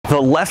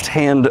The Left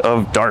Hand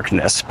of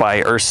Darkness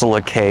by Ursula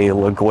K.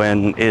 Le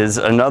Guin is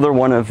another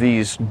one of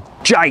these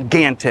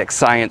gigantic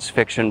science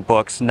fiction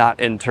books, not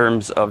in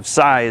terms of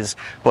size,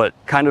 but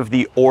kind of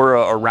the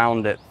aura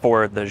around it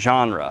for the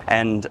genre.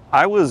 And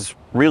I was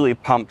really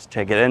pumped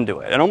to get into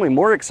it, and only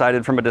more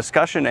excited from a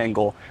discussion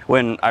angle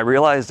when I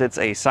realized it's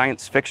a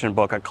science fiction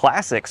book, a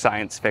classic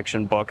science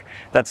fiction book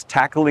that's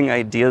tackling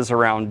ideas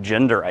around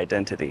gender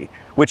identity,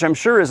 which I'm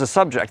sure is a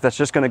subject that's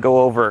just going to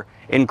go over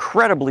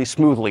incredibly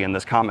smoothly in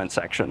this comment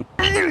section.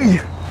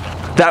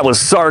 That was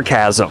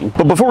sarcasm.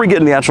 But before we get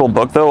in the actual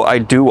book though, I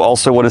do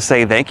also want to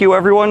say thank you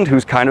everyone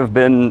who's kind of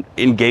been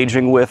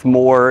engaging with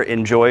more,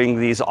 enjoying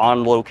these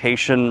on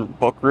location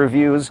book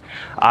reviews.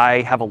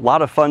 I have a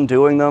lot of fun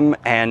doing them,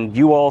 and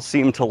you all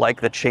seem to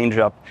like the change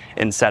up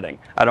in setting.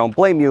 I don't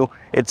blame you.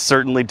 It's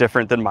certainly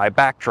different than my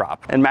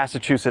backdrop. And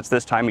Massachusetts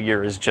this time of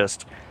year is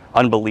just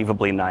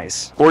unbelievably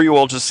nice. Or you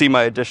all just see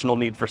my additional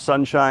need for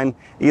sunshine.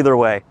 Either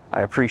way,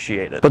 I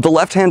appreciate it. But The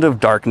Left Hand of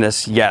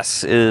Darkness,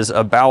 yes, is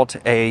about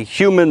a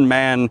human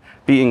man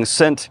being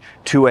sent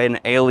to an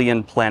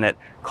alien planet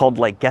called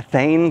like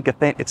Gethane.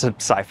 It's a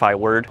sci-fi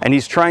word. And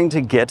he's trying to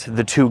get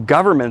the two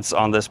governments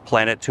on this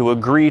planet to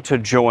agree to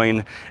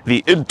join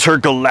the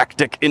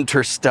Intergalactic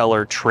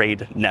Interstellar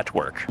Trade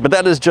Network. But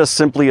that is just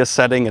simply a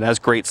setting, and as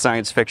great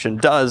science fiction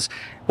does,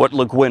 what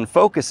Le Guin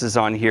focuses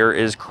on here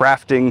is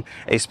crafting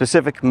a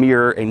specific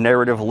mirror, a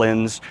narrative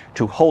lens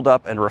to hold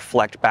up and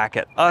reflect back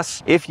at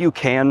us. If you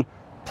can,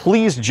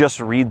 please just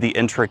read the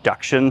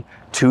introduction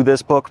to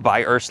this book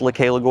by Ursula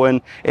K. Le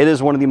Guin. It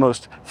is one of the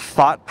most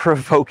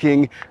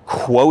thought-provoking,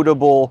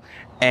 quotable,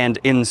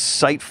 and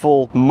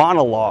insightful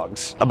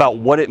monologues about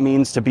what it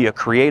means to be a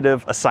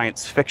creative, a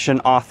science fiction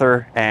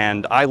author,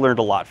 and I learned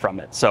a lot from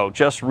it. So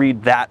just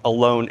read that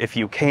alone if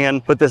you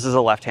can, but this is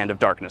a Left Hand of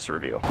Darkness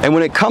review. And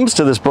when it comes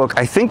to this book,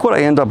 I think what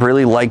I end up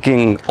really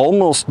liking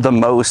almost the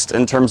most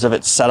in terms of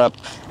its setup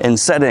and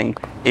setting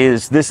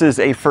is this is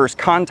a first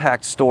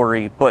contact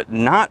story, but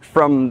not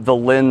from the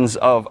lens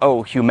of,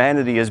 oh,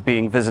 humanity is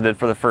being visited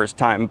for the first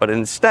time, but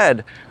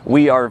instead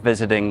we are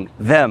visiting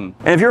them.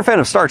 And if you're a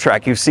fan of Star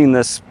Trek, you've seen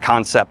this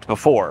concept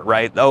before,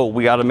 right? Oh,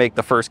 we got to make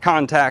the first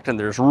contact and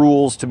there's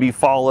rules to be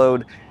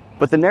followed.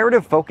 But the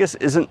narrative focus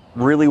isn't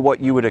really what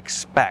you would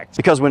expect,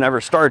 because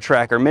whenever Star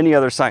Trek or many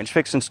other science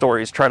fiction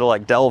stories try to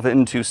like delve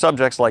into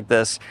subjects like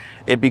this,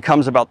 it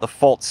becomes about the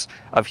faults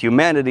of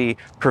humanity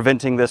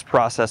preventing this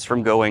process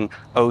from going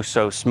oh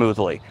so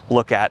smoothly.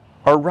 Look at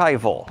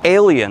Arrival.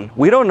 Alien,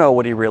 we don't know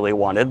what he really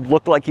wanted.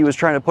 Looked like he was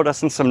trying to put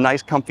us in some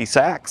nice comfy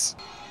sacks.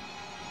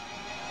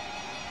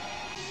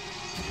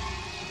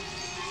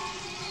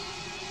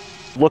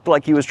 Looked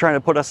like he was trying to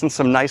put us in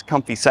some nice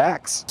comfy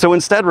sacks. So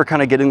instead, we're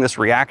kind of getting this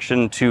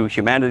reaction to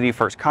humanity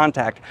first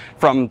contact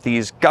from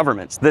these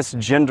governments, this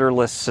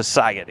genderless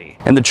society.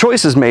 And the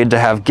choice is made to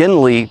have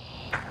Gimli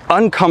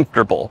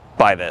uncomfortable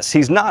by this.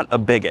 He's not a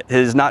bigot. He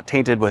is not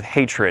tainted with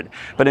hatred,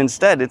 but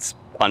instead it's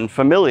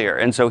unfamiliar.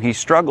 And so he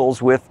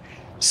struggles with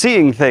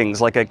seeing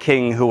things like a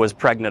king who was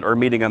pregnant, or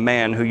meeting a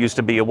man who used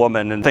to be a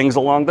woman, and things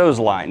along those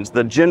lines,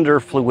 the gender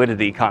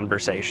fluidity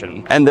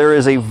conversation. And there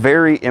is a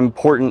very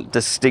important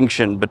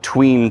distinction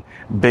between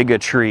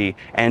bigotry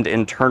and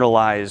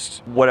internalized,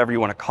 whatever you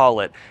want to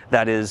call it,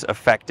 that is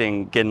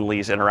affecting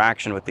Gimli's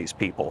interaction with these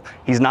people.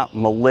 He's not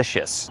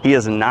malicious. He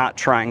is not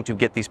trying to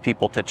get these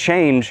people to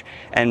change,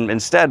 and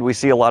instead we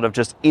see a lot of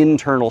just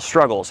internal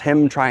struggles,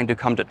 him trying to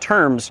come to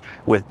terms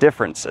with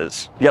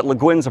differences. Yet Le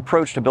Guin's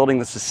approach to building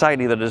the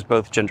society that is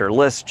both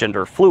genderless,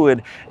 gender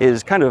fluid,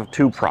 is kind of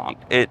two-pronged.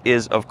 It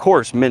is, of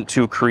course, meant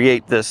to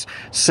create this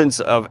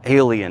sense of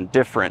alien,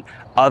 different,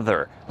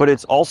 other, but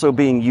it's also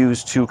being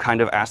used to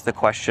kind of ask the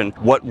question,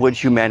 what would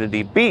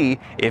humanity be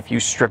if you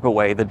strip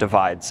away the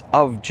divides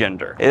of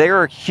gender? There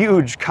are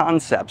huge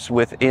concepts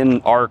within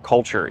our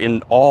culture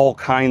in all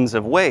kinds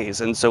of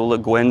ways, and so Le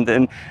Guin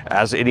then,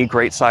 as any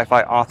great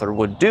sci-fi author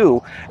would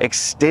do,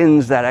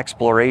 extends that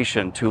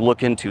exploration to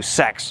look into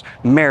sex,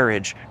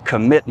 marriage,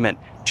 commitment,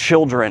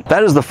 children.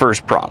 That is the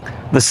first prong.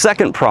 The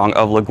second prong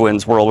of Le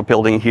Guin's world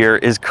building here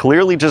is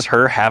clearly just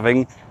her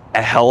having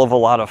a hell of a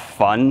lot of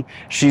fun.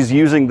 She's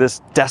using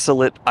this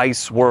desolate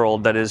ice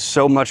world that is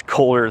so much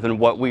colder than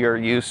what we are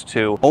used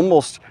to,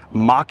 almost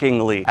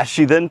mockingly, as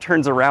she then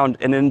turns around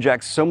and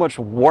injects so much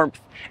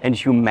warmth and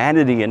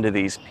humanity into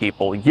these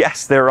people.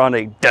 Yes, they're on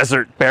a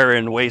desert,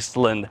 barren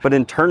wasteland, but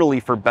internally,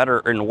 for better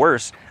and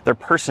worse, their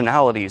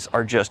personalities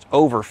are just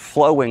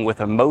overflowing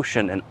with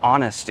emotion and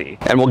honesty.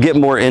 And we'll get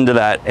more into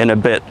that in a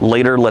bit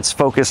later. Let's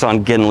focus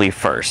on Gimli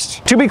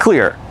first. To be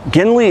clear,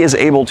 Gimli is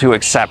able to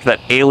accept that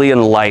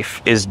alien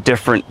life is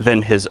different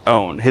than his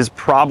own. His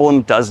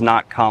problem does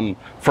not come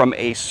from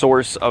a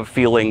source of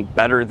feeling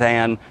better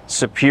than,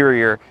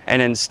 superior,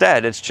 and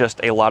instead it's just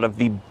a lot of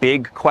the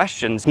big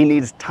questions he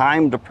needs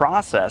time to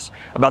process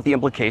about the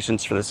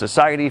implications for the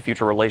society,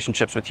 future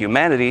relationships with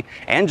humanity,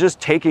 and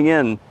just taking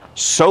in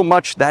so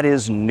much that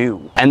is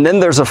new. And then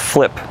there's a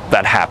flip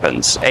that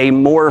happens, a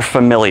more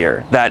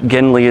familiar that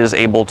Gimli is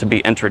able to be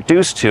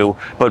introduced to,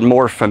 but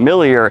more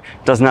familiar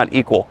does not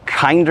equal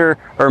kinder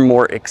or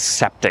more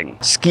accepting.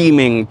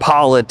 Scheming,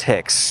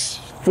 politics,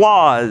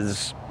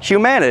 flaws,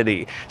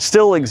 humanity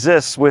still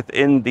exists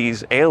within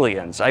these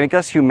aliens. I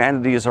guess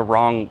humanity is a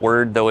wrong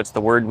word, though it's the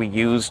word we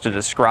use to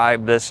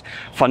describe this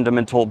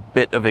fundamental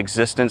bit of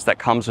existence that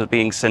comes with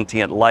being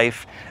sentient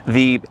life.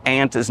 The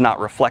ant is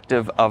not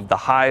reflective of the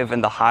hive,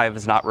 and the hive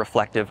is not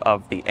reflective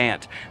of the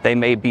ant. They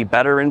may be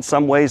better in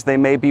some ways, they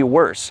may be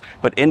worse,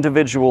 but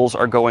individuals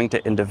are going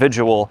to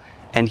individual.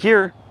 And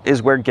here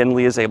is where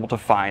Gimli is able to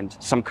find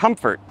some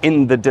comfort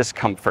in the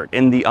discomfort,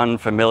 in the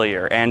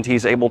unfamiliar, and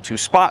he's able to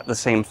spot the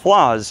same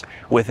flaws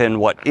within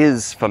what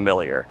is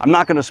familiar. I'm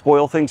not going to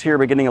spoil things here,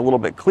 but getting a little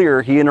bit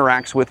clearer, he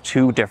interacts with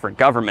two different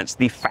governments,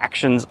 the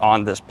factions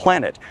on this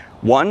planet.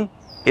 One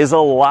is a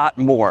lot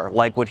more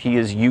like what he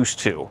is used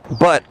to.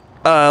 But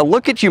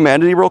look at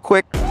humanity real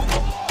quick.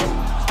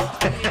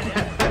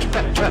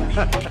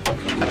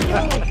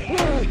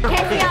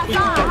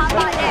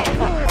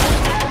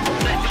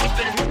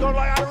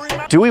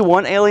 Do we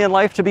want alien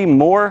life to be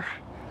more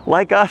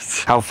like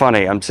us? How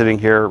funny, I'm sitting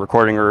here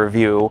recording a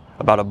review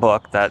about a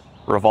book that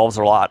revolves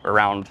a lot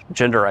around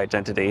gender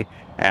identity,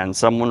 and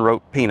someone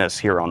wrote penis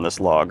here on this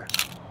log.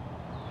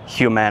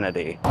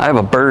 Humanity. I have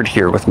a bird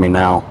here with me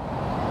now.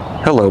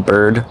 Hello,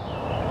 bird.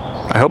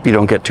 I hope you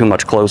don't get too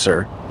much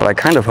closer, but I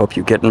kind of hope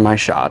you get in my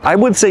shot. I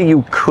would say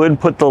you could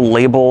put the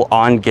label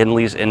on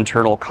Gimli's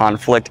internal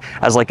conflict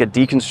as like a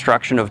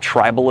deconstruction of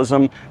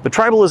tribalism, but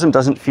tribalism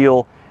doesn't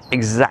feel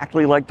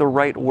exactly like the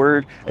right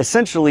word.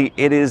 Essentially,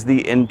 it is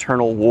the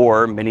internal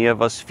war many of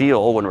us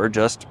feel when we're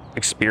just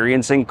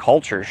experiencing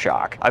culture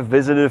shock. I've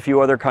visited a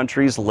few other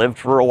countries, lived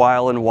for a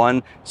while in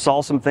one,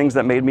 saw some things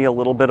that made me a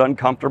little bit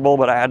uncomfortable,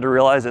 but I had to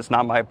realize it's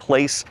not my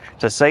place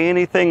to say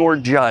anything or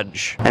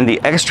judge. And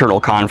the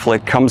external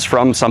conflict comes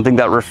from something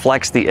that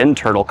reflects the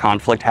internal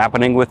conflict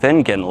happening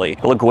within Gimli.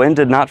 Le Guin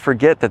did not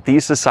forget that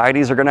these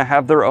societies are going to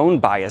have their own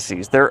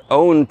biases, their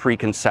own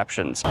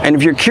preconceptions. And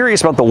if you're curious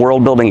about the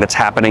world building that's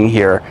happening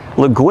here,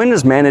 Le Guin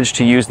has managed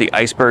to use the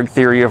iceberg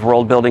theory of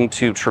world building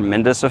to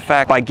tremendous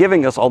effect by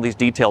giving us all these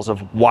details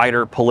of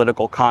wider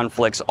political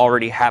conflicts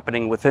already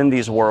happening within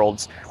these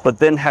worlds, but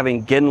then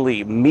having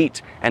Gimli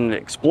meet and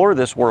explore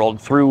this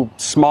world through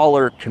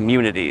smaller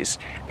communities.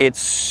 It's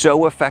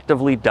so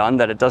effectively done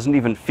that it doesn't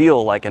even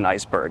feel like an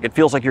iceberg. It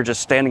feels like you're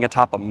just standing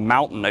atop a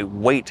mountain, a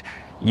weight.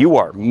 You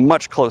are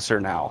much closer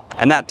now.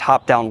 And that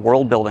top-down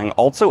world building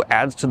also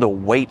adds to the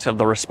weight of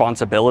the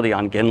responsibility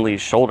on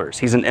Gimli's shoulders.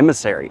 He's an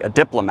emissary, a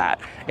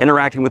diplomat,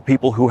 interacting with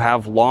people who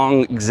have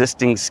long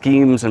existing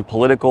schemes and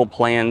political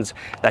plans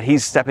that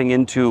he's stepping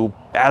into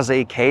as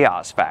a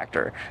chaos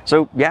factor.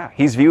 So yeah,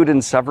 he's viewed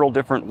in several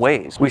different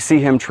ways. We see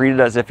him treated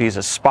as if he's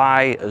a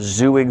spy, a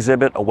zoo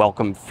exhibit, a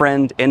welcome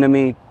friend,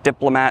 enemy,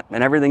 diplomat,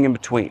 and everything in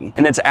between.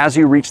 And it's as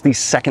you reach the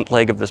second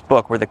leg of this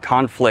book where the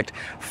conflict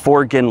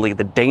for Gimli,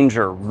 the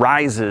danger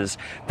rises,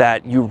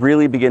 that you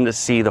really begin to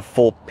see the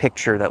full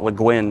picture that Le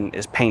Guin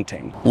is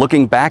painting.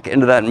 Looking back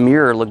into that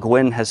mirror Le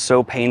Guin has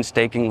so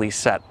painstakingly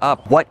set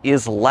up, what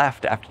is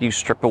left after you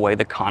strip away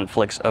the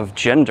conflicts of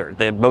gender,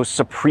 the most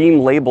supreme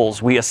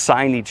labels we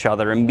assign each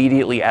other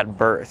immediately at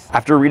birth.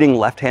 After reading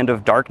Left Hand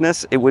of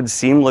Darkness, it would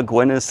seem Le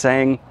Guin is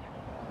saying,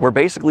 we're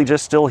basically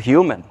just still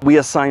human. We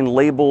assign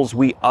labels,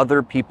 we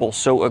other people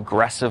so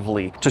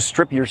aggressively to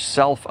strip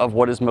yourself of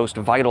what is most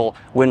vital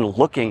when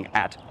looking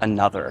at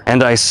another.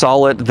 And I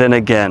saw it then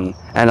again,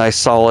 and I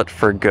saw it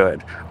for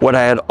good. What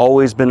I had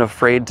always been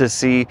afraid to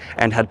see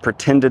and had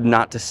pretended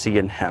not to see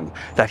in him,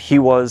 that he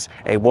was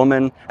a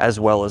woman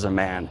as well as a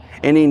man.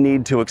 Any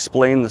need to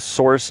explain the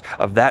source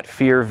of that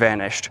fear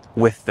vanished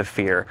with the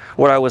fear.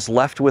 What I was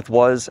left with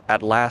was,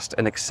 at last,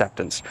 an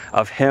acceptance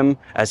of him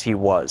as he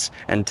was.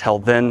 Until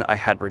then, I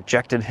had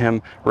rejected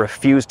him,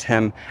 refused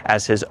him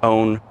as his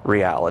own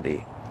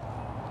reality.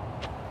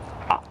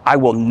 I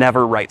will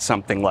never write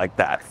something like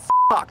that.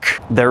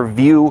 Fuck their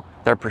view,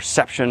 their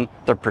perception,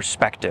 their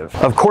perspective.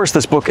 Of course,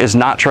 this book is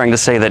not trying to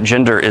say that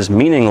gender is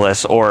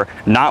meaningless or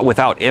not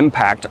without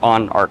impact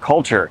on our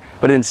culture,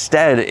 but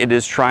instead it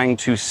is trying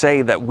to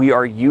say that we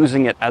are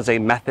using it as a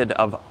method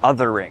of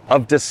othering,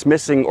 of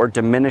dismissing or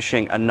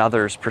diminishing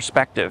another's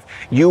perspective.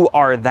 You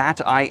are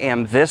that, I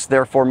am this,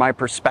 therefore my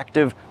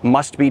perspective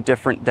must be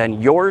different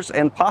than yours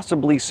and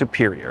possibly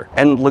superior.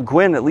 And Le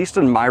Guin, at least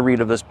in my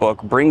read of this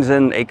book, brings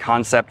in a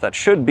concept that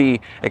should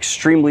be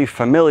extremely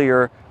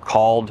familiar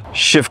called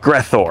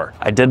Shifgrethor.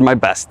 I did my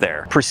best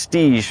there.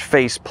 Prestige,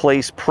 face,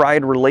 place,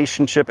 pride,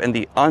 relationship, and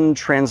the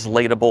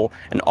untranslatable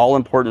and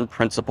all-important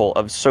principle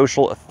of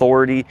social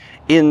authority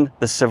in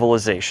the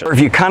civilization. Or if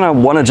you kind of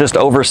want to just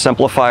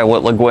oversimplify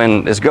what Le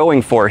Guin is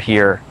going for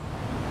here,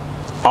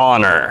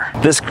 honor.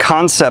 This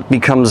concept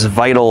becomes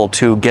vital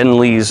to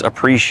Gimli's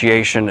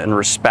appreciation and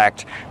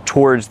respect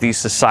towards these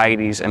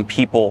societies and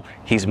people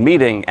he's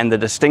meeting, and the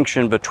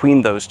distinction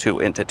between those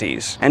two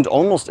entities. And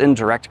almost in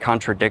direct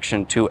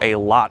contradiction to a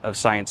lot of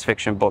science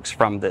fiction books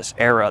from this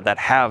era that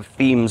have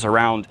themes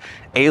around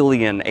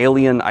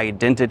alien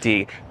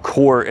identity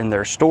core in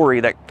their story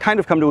that kind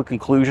of come to a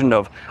conclusion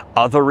of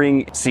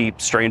othering, see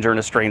Stranger in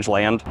a Strange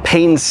Land.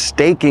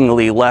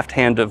 Painstakingly, Left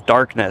Hand of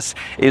Darkness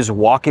is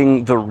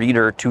walking the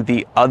reader to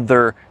the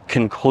other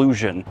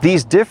conclusion.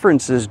 These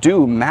differences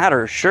do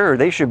matter, sure,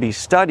 they should be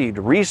studied,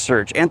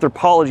 researched,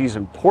 anthropology is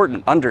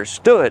important,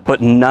 understood,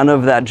 but none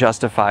of that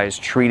justifies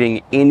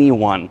treating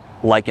anyone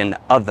like an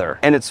other.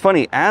 And it's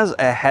funny, as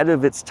ahead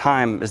of its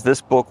time as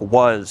this book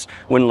was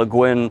when Le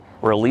Guin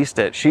released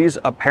it, she's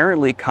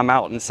apparently come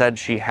out and said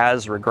she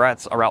has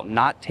regrets about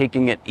not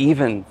taking it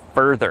even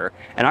further.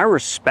 And I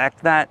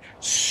respect that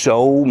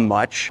so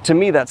much. To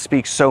me, that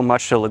speaks so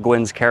much to Le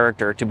Guin's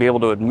character, to be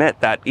able to admit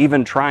that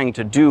even trying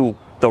to do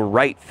the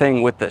right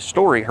thing with this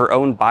story, her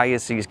own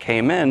biases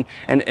came in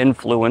and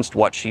influenced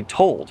what she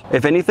told.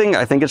 If anything,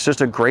 I think it's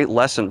just a great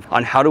lesson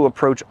on how to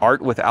approach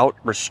art without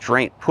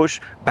restraint, push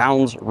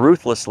bounds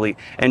ruthlessly,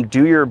 and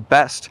do your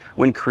best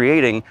when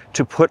creating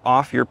to put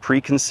off your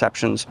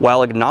preconceptions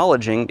while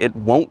acknowledging it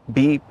won't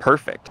be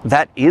perfect.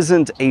 That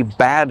isn't a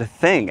bad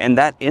thing, and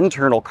that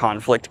internal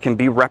conflict can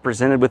be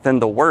represented within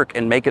the work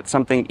and make it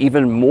something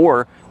even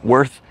more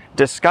worth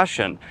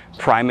discussion.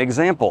 Prime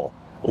example.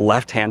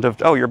 Left Hand of...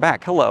 Oh, you're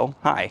back. Hello.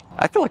 Hi.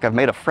 I feel like I've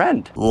made a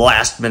friend.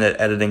 Last minute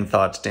editing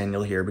thoughts,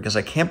 Daniel here, because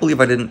I can't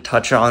believe I didn't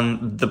touch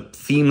on the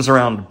themes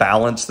around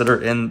balance that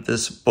are in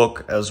this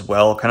book as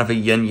well. Kind of a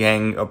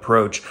yin-yang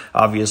approach,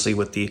 obviously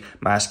with the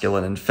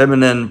masculine and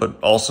feminine,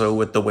 but also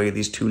with the way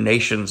these two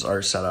nations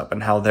are set up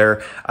and how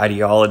their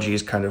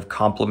ideologies kind of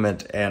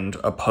complement and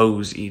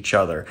oppose each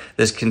other.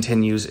 This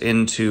continues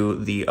into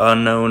the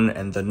unknown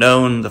and the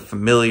known, the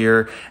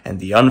familiar and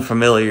the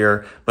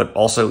unfamiliar, but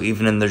also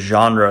even in the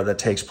genre that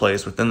takes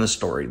place within the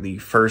story. The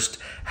first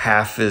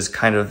half is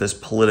kind of this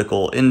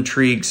political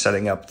intrigue,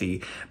 setting up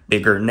the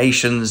bigger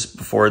nations,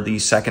 before the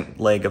second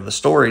leg of the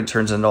story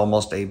turns into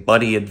almost a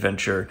buddy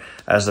adventure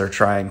as they're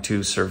trying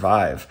to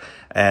survive.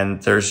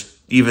 And there's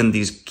even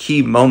these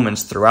key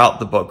moments throughout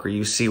the book where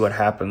you see what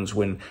happens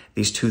when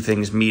these two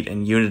things meet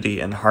in unity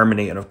and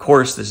harmony. And of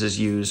course, this is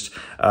used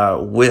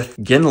with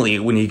Gimli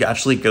when he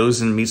actually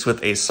goes and meets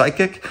with a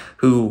psychic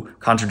who,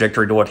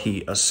 contradictory to what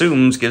he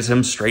assumes, gives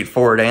him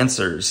straightforward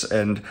answers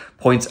and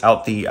points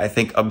out the, I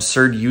think,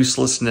 absurd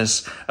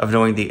uselessness of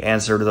knowing the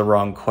answer to the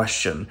wrong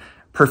question.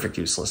 Perfect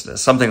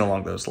uselessness, something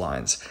along those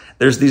lines.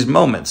 There's these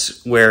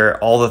moments where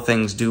all the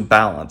things do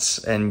balance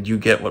and you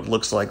get what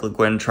looks like Le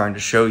Guin trying to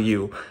show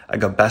you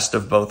like a best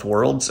of both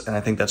worlds, and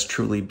I think that's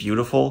truly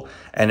beautiful.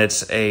 And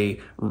it's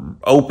a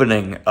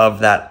opening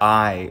of that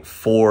eye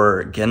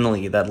for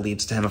Gimli that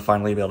leads to him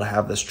finally be able to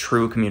have this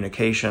true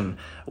communication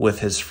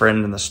with his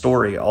friend in the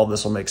story. All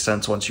this will make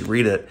sense once you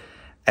read it,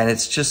 and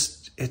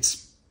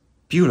it's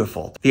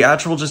beautiful. The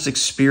actual just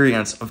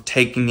experience of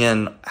taking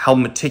in how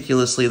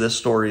meticulously this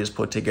story is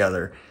put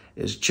together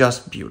is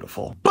just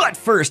beautiful. But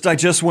first, I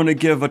just want to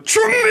give a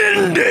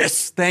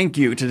tremendous thank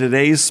you to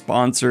today's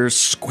sponsor,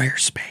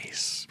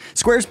 Squarespace.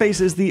 Squarespace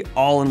is the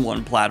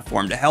all-in-one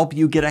platform to help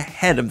you get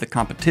ahead of the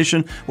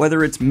competition,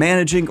 whether it's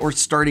managing or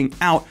starting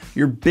out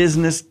your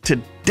business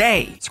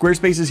today.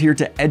 Squarespace is here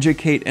to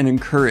educate and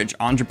encourage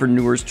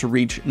entrepreneurs to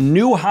reach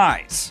new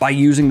highs by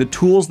using the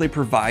tools they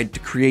provide to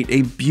create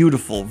a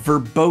beautiful,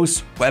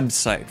 verbose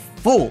website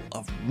full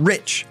of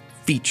rich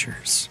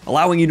features,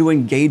 allowing you to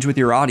engage with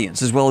your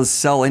audience as well as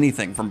sell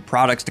anything from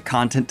products to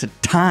content to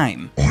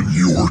time on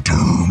your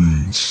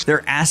terms.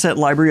 Their asset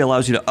library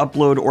allows you to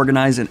upload,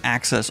 organize, and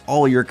access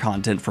all your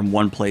content from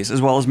one place,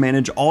 as well as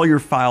manage all your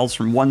files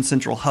from one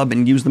central hub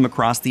and use them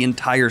across the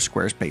entire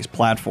Squarespace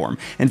platform.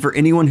 And for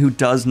anyone who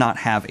does not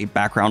have a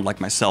background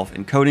like myself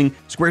in coding,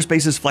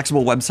 Squarespace's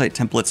flexible website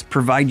templates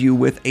provide you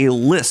with a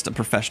list of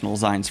professional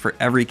designs for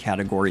every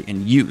category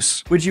in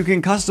use, which you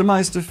can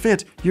customize to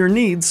fit your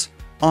needs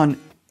on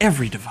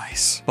every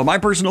device. But my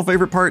personal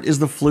favorite part is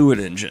the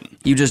Fluid Engine.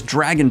 You just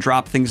drag and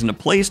drop things into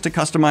place to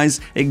customize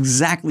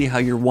exactly how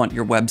you want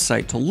your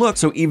website to look,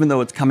 so even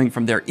though it's coming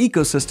from their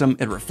ecosystem,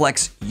 it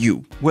reflects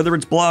you. Whether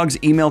it's blogs,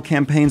 email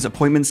campaigns,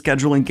 appointment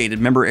scheduling, gated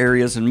member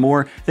areas, and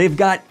more, they've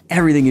got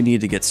everything you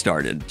need to get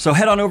started. So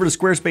head on over to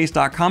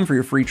squarespace.com for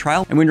your free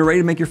trial, and when you're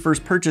ready to make your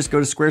first purchase, go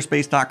to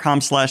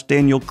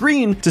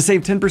squarespace.com/DanielGreen to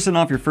save 10%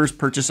 off your first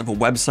purchase of a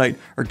website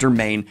or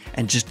domain,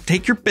 and just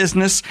take your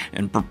business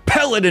and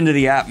propel it into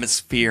the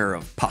atmosphere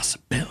of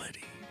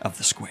possibility of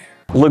the square.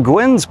 Le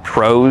Guin's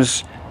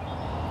prose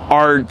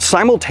are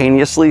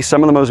simultaneously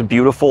some of the most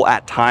beautiful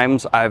at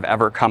times I've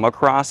ever come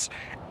across,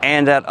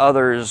 and at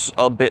others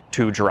a bit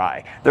too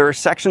dry. There are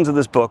sections of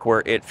this book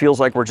where it feels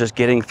like we're just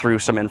getting through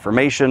some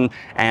information,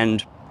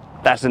 and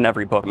that's in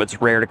every book. It's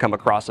rare to come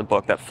across a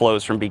book that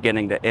flows from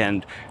beginning to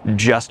end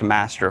just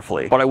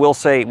masterfully. But I will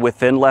say,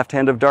 within Left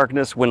Hand of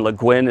Darkness, when Le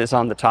Guin is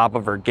on the top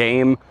of her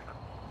game,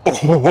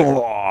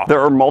 There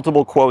are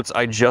multiple quotes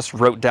I just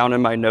wrote down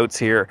in my notes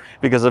here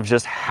because of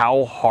just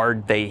how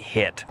hard they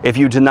hit. If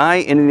you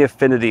deny any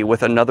affinity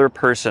with another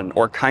person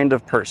or kind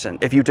of person,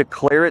 if you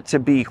declare it to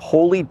be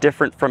wholly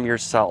different from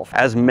yourself,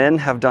 as men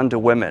have done to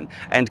women,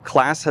 and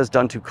class has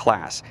done to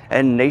class,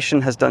 and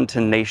nation has done to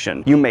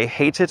nation, you may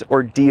hate it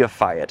or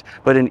deify it,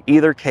 but in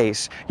either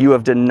case, you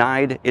have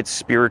denied its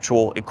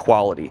spiritual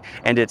equality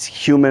and its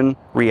human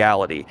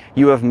reality.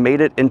 You have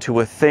made it into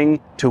a thing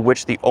to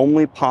which the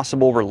only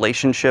possible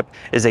relationship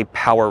is a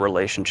power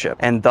relationship,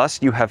 and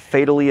thus you have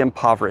fatally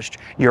impoverished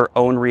your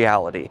own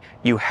reality.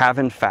 You have,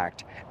 in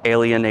fact,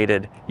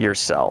 alienated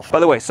yourself. By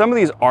the way, some of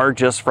these are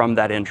just from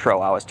that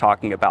intro I was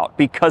talking about,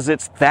 because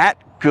it's that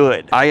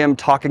good. I am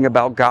talking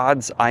about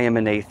gods, I am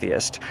an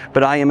atheist,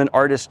 but I am an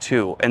artist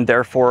too, and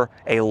therefore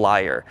a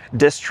liar.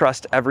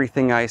 Distrust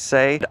everything I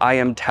say, I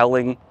am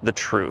telling the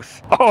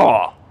truth.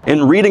 Oh!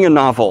 In reading a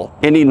novel,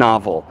 any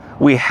novel,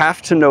 we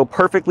have to know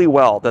perfectly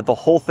well that the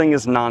whole thing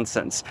is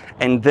nonsense,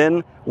 and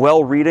then,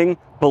 while reading,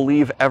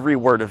 believe every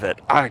word of it.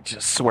 I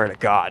just swear to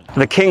God.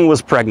 The king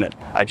was pregnant.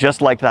 I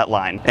just like that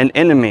line. An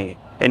enemy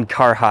in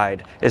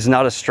Karhide is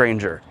not a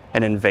stranger,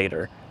 an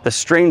invader. The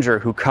stranger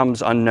who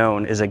comes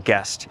unknown is a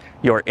guest.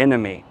 Your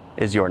enemy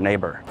is your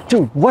neighbor.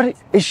 Dude, what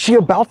is she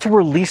about to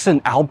release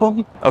an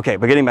album? Okay,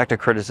 but getting back to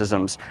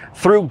criticisms,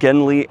 through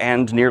Gimli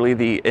and nearly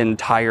the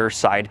entire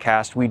side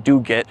cast, we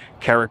do get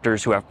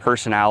characters who have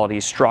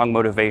personalities, strong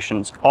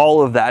motivations.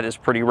 All of that is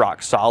pretty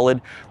rock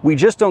solid. We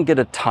just don't get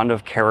a ton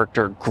of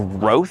character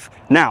growth.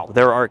 Now,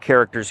 there are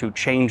characters who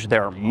change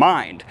their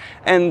mind,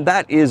 and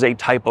that is a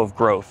type of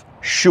growth,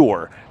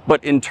 sure.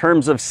 But in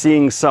terms of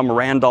seeing some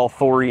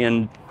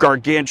Randolphorian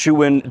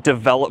gargantuan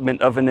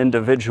development of an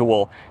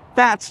individual,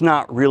 that's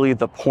not really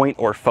the point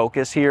or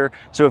focus here.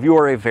 So if you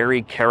are a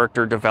very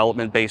character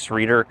development based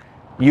reader,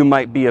 you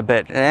might be a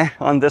bit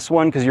on this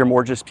one because you're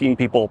more just seeing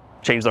people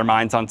change their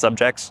minds on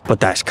subjects, but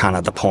that's kind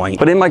of the point.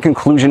 But in my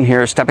conclusion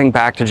here, stepping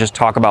back to just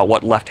talk about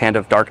what Left Hand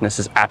of Darkness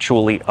is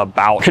actually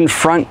about,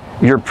 confront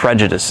your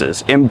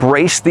prejudices,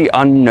 embrace the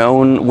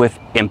unknown with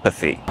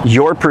empathy.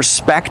 Your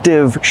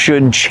perspective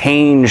should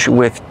change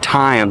with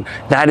time.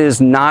 That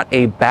is not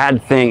a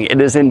bad thing.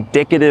 It is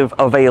indicative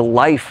of a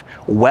life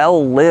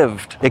well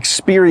lived.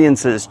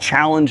 Experiences,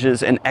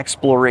 challenges, and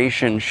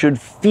exploration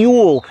should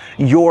fuel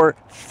your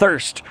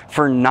thirst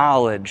for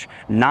knowledge,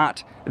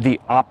 not the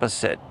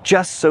opposite,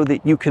 just so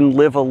that you can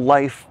live a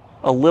life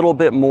a little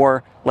bit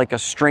more like a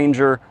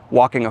stranger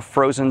walking a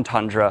frozen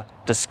tundra,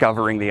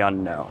 discovering the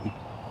unknown.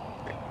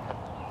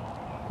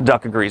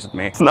 Duck agrees with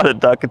me. It's not a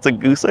duck, it's a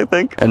goose, I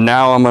think. And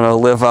now I'm gonna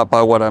live up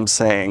by what I'm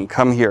saying.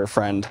 Come here,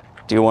 friend.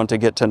 Do you want to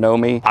get to know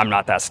me? I'm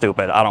not that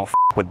stupid. I don't f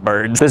with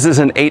birds. This is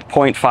an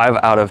 8.5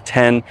 out of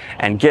 10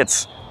 and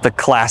gets the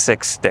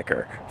classic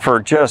sticker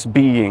for just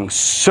being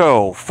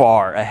so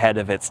far ahead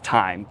of its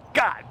time.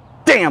 God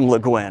damn, Le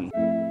Guin.